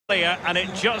and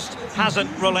it just hasn't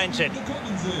relented.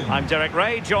 I'm Derek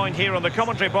Ray, joined here on the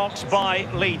commentary box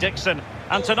by Lee Dixon.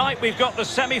 And tonight we've got the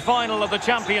semi-final of the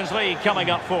Champions League coming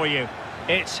up for you.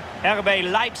 It's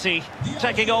RB Leipzig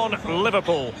taking on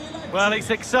Liverpool. Well, it's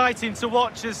exciting to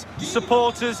watch as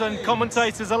supporters and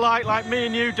commentators alike, like me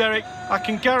and you, Derek. I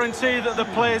can guarantee that the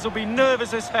players will be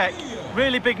nervous as heck.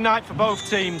 Really big night for both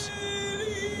teams.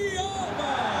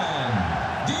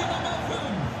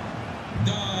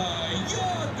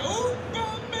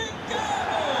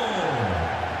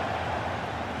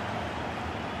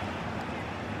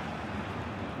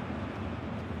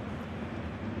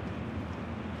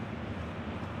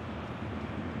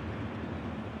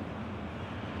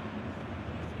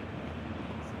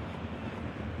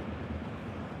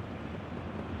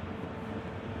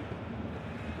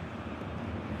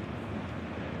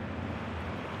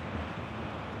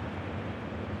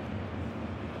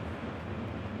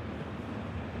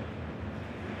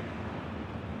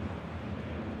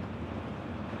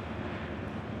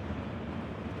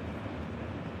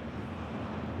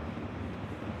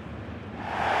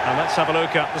 And let's have a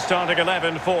look at the starting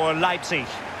 11 for Leipzig.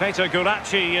 Peter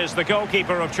Gulácsi is the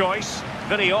goalkeeper of choice.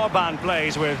 Vinny Orban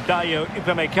plays with Dayo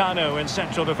Upamecano in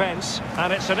central defence.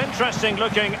 And it's an interesting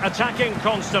looking attacking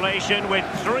constellation with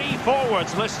three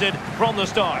forwards listed from the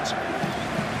start.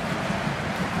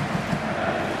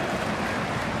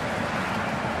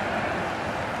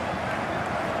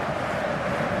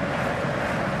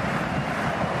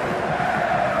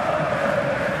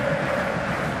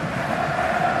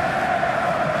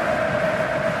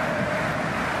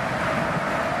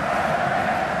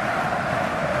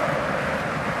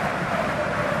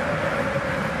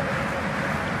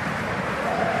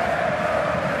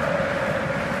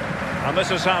 And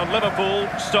this is how Liverpool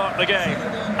start the game.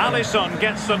 Alisson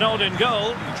gets the nod in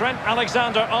goal. Trent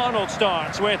Alexander-Arnold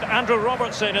starts with Andrew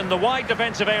Robertson in the wide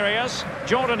defensive areas.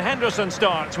 Jordan Henderson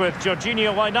starts with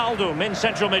Jorginho Wijnaldum in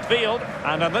central midfield.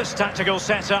 And in this tactical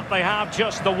setup, they have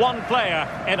just the one player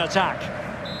in attack.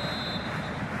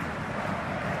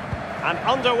 And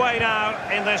underway now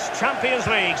in this Champions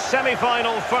League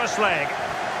semi-final first leg.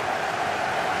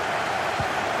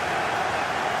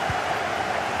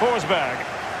 Forsberg.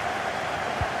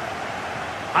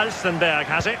 Alstenberg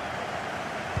has it.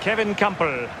 Kevin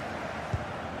Campbell.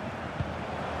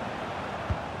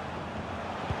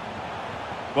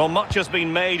 Well, much has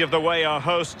been made of the way our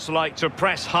hosts like to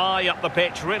press high up the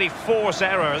pitch, really force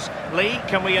errors. Lee,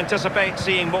 can we anticipate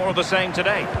seeing more of the same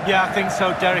today? Yeah, I think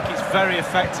so, Derek. It's very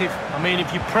effective. I mean,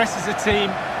 if you press as a team,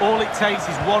 all it takes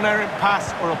is one errant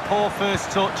pass or a poor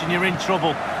first touch and you're in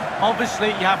trouble. Obviously,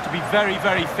 you have to be very,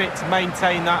 very fit to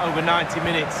maintain that over 90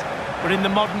 minutes. But in the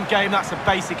modern game, that's a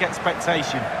basic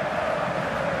expectation.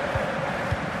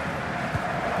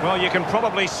 Well, you can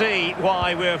probably see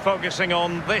why we're focusing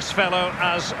on this fellow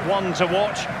as one to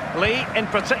watch. Lee, in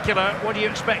particular, what do you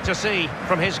expect to see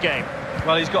from his game?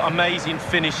 Well, he's got amazing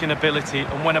finishing ability.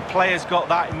 And when a player's got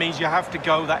that, it means you have to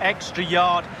go that extra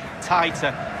yard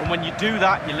tighter. And when you do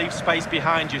that, you leave space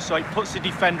behind you. So it puts the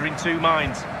defender in two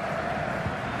minds.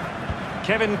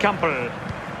 Kevin Campbell.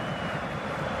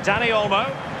 Danny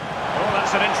Olmo. Oh,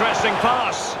 that's an interesting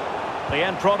pass. The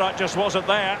end product just wasn't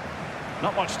there.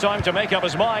 Not much time to make up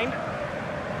his mind.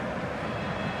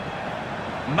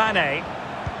 Mane.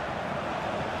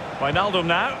 Wijnaldum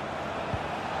now.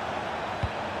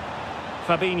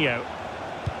 Fabinho.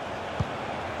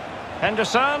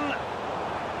 Henderson.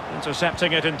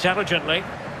 Intercepting it intelligently.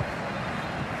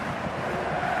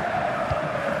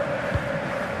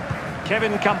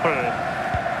 Kevin Campbell.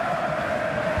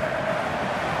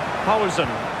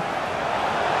 Poulsen.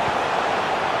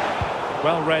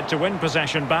 Well read to win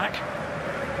possession back.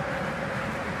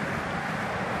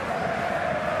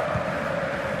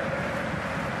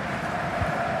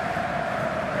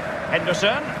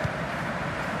 Henderson.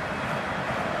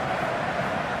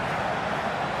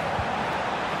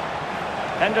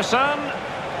 Henderson.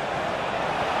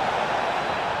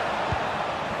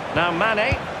 Now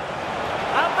Mane.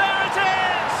 And there it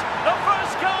is! The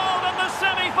first goal in the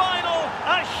semi-final.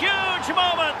 A huge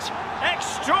moment.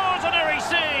 Extraordinary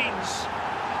scenes.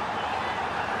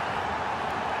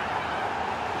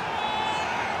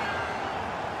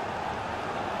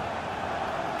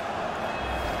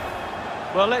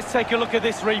 Well, let's take a look at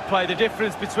this replay. The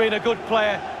difference between a good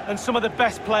player and some of the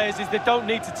best players is they don't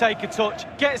need to take a touch.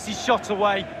 Gets his shot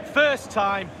away. First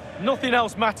time. Nothing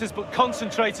else matters but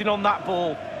concentrating on that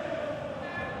ball.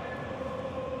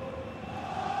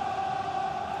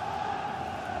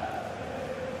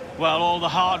 Well, all the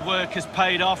hard work has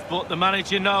paid off, but the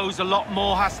manager knows a lot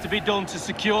more has to be done to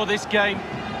secure this game.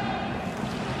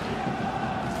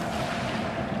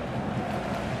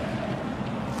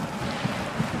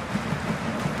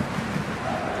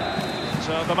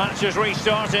 So the match has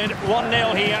restarted.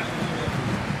 1-0 here.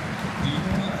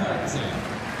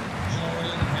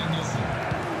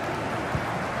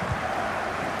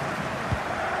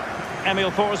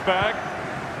 Emil Forsberg.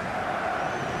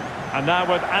 And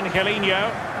now with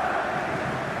Angelino.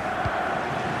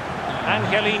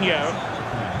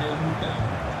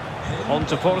 On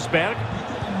to Forsberg.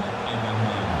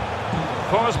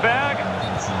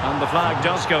 And the flag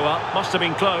does go up. Must have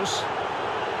been close.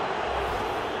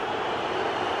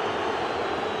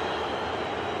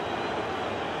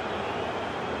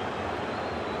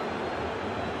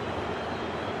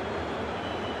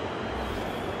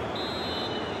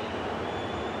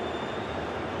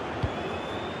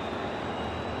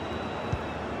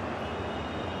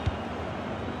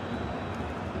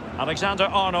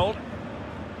 Alexander-Arnold.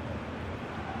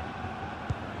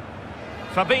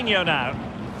 Fabinho now.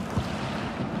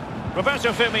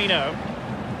 Roberto Firmino.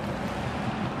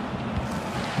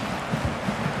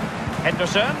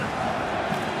 Henderson.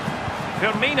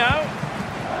 Firmino.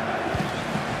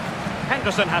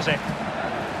 Henderson has it.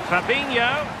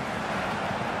 Fabinho.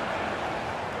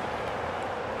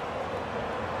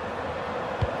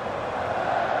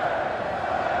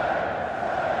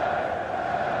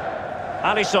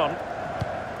 Alisson.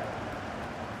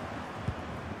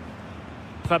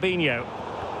 Fabinho.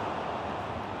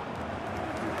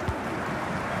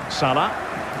 Salah.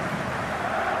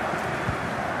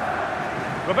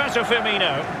 Roberto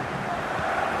Firmino.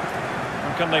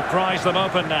 And can they prize them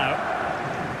open now?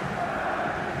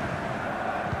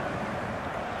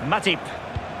 Matip.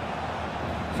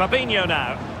 Fabinho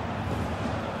now.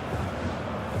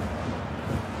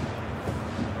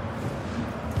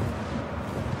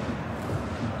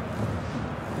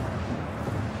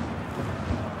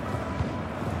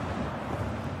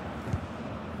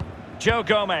 Joe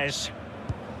Gomez.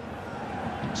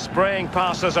 Spraying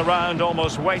passes around,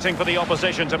 almost waiting for the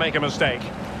opposition to make a mistake.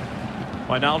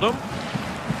 Wijnaldum.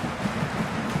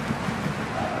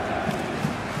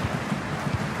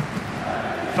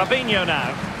 Fabinho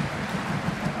now.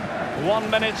 1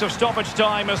 minute of stoppage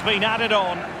time has been added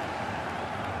on.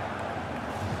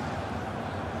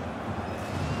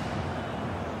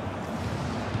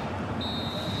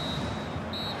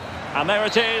 And there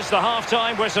it is, the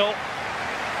half-time whistle.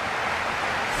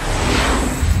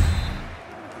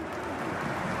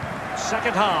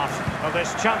 Second half of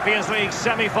this Champions League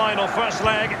semi-final first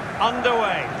leg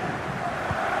underway.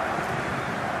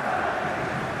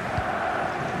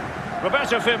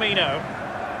 Roberto Firmino.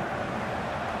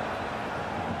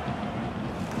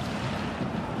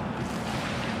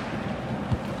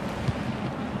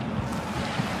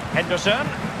 Henderson.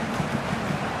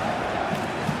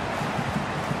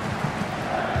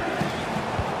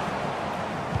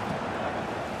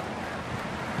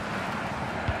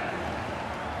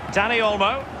 Dani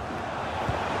Olmo.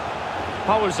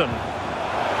 Poulsen.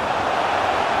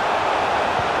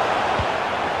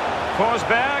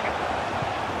 Forsberg.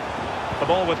 The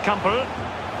ball with Kampel.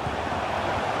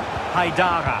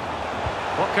 Haidara.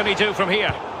 What can he do from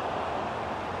here?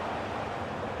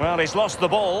 Well, he's lost the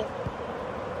ball.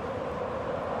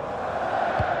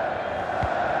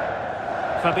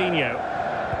 Fabinho.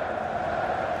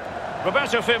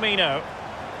 Roberto Firmino.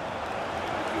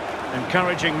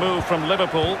 Encouraging move from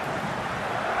Liverpool.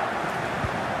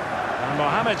 And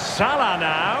Mohamed Salah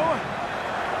now.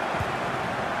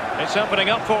 It's opening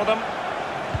up for them.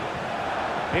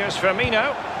 Here's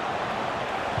Firmino.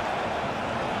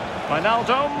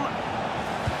 Wijnaldum.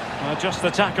 Just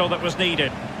the tackle that was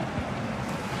needed.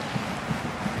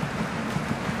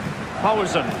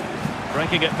 Poulsen.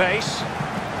 Breaking at pace.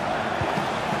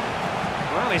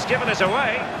 Well, he's given it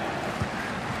away.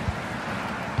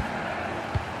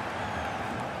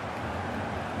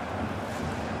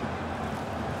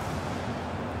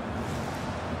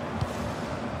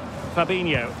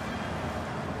 Fabinho.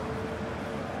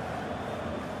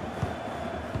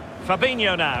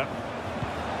 Fabinho now.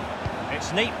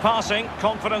 It's neat passing,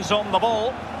 confidence on the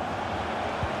ball.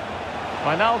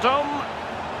 Wijnaldum.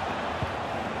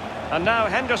 And now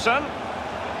Henderson.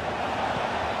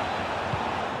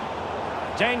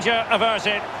 Danger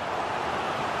averted.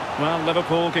 Well,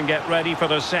 Liverpool can get ready for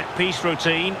the set-piece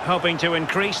routine, hoping to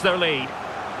increase their lead.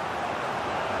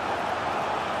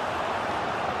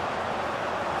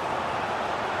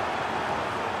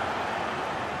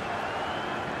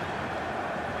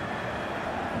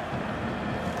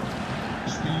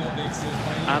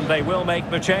 And they will make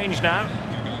the change now.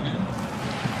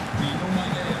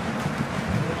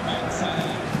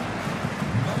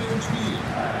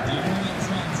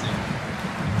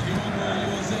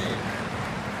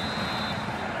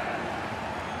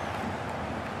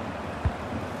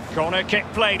 Corner kick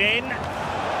played in.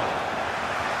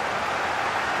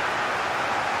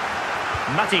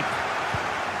 Matip.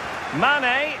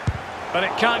 Mane, but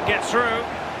it can't get through.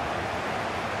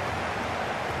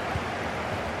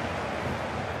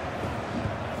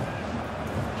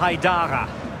 Haidara.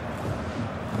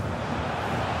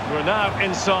 We're now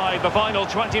inside the final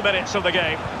 20 minutes of the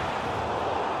game.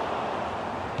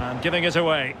 And giving it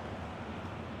away.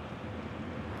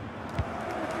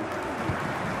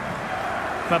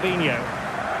 Fabinho.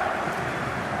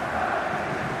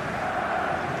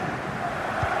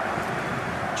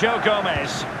 Joe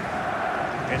Gomez.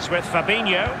 It's with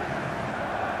Fabinho.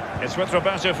 It's with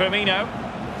Roberto Firmino.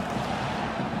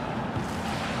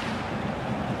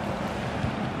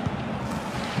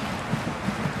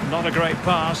 Not a great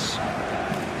pass.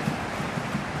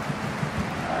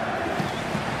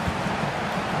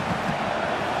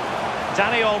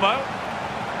 Dani Olmo.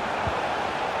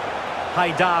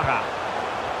 Haidara.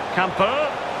 Campo.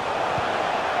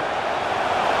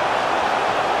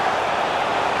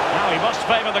 Now he must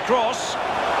favour the cross.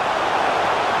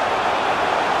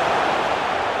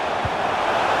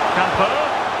 Campo.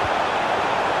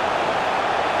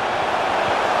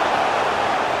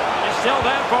 It's still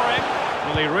there for him.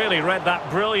 Well, he really read that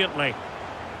brilliantly.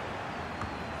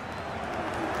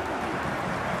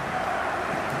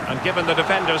 And given the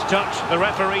defender's touch, the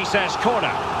referee says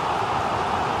corner.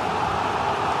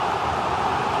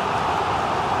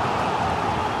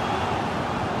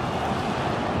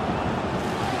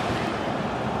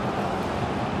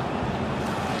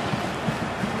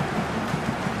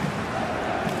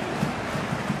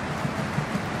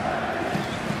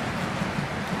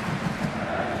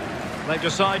 They've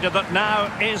decided that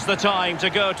now is the time to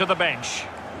go to the bench.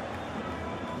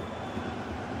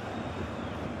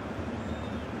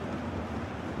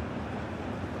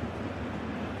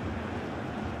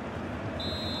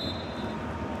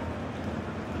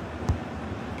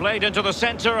 Played into the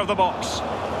centre of the box.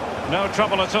 No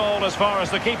trouble at all as far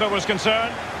as the keeper was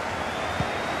concerned.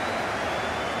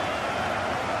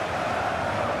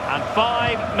 And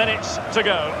 5 minutes to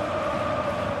go.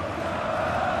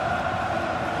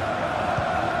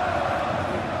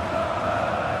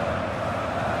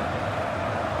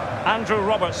 Andrew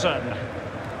Robertson.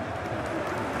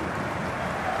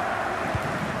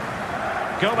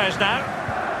 Gomez now.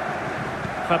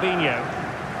 Fabinho.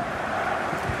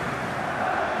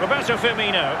 Roberto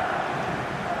Firmino.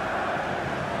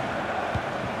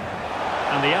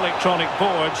 And the electronic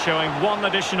board showing 1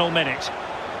 additional minute.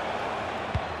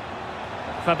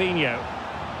 Fabinho.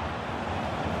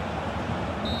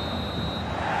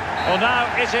 Well,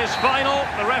 now it is final.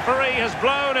 The referee has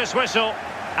blown his whistle.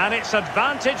 And it's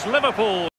advantage Liverpool.